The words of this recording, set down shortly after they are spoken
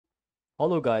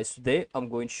Hello guys, today I'm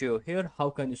going to show you here how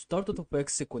can you start to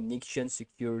fix a connection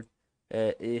secure.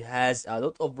 It has a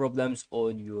lot of problems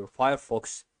on your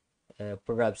Firefox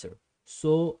browser.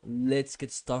 So let's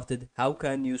get started. How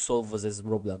can you solve this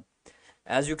problem?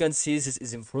 As you can see, this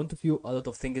is in front of you. A lot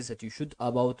of things that you should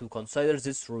about to consider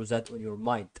this through that on your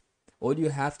mind. All you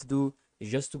have to do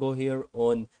is just to go here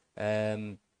on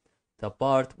the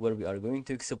part where we are going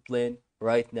to explain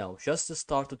right now. Just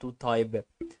start to type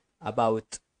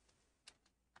about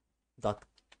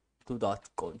dot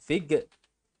config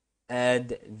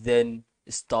and then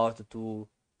start to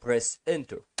press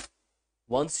enter.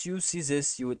 Once you see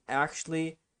this, you would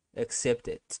actually accept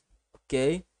it.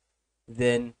 Okay,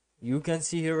 then you can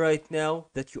see here right now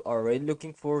that you are already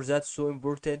looking for that so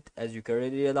important, as you can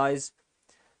already realize,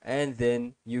 and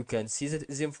then you can see that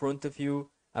is in front of you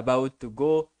about to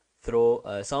go through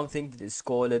something that is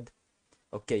called,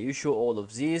 okay, you show all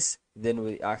of these, then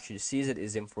we actually see that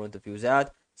is in front of you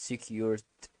that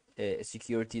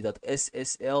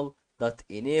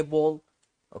security.ssl.enable.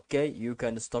 Okay, you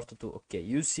can start to, okay,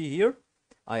 you see here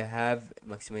I have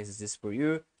maximized this for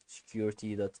you,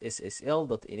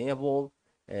 security.ssl.enable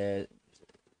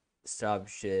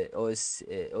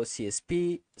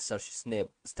OCSP search snap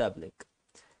stabling.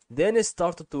 Then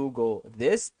start to go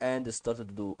this and start to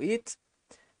do it,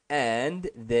 and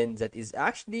then that is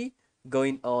actually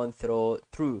going on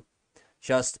through.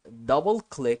 Just double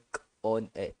click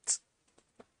on it,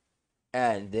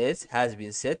 and this has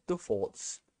been set to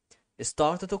false.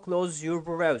 Start to close your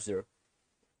browser,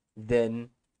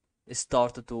 then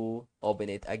start to open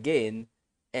it again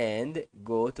and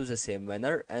go to the same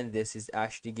manner, and this is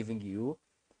actually giving you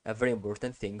a very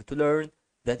important thing to learn,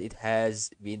 that it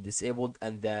has been disabled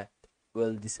and that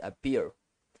will disappear.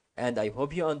 And I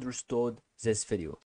hope you understood this video.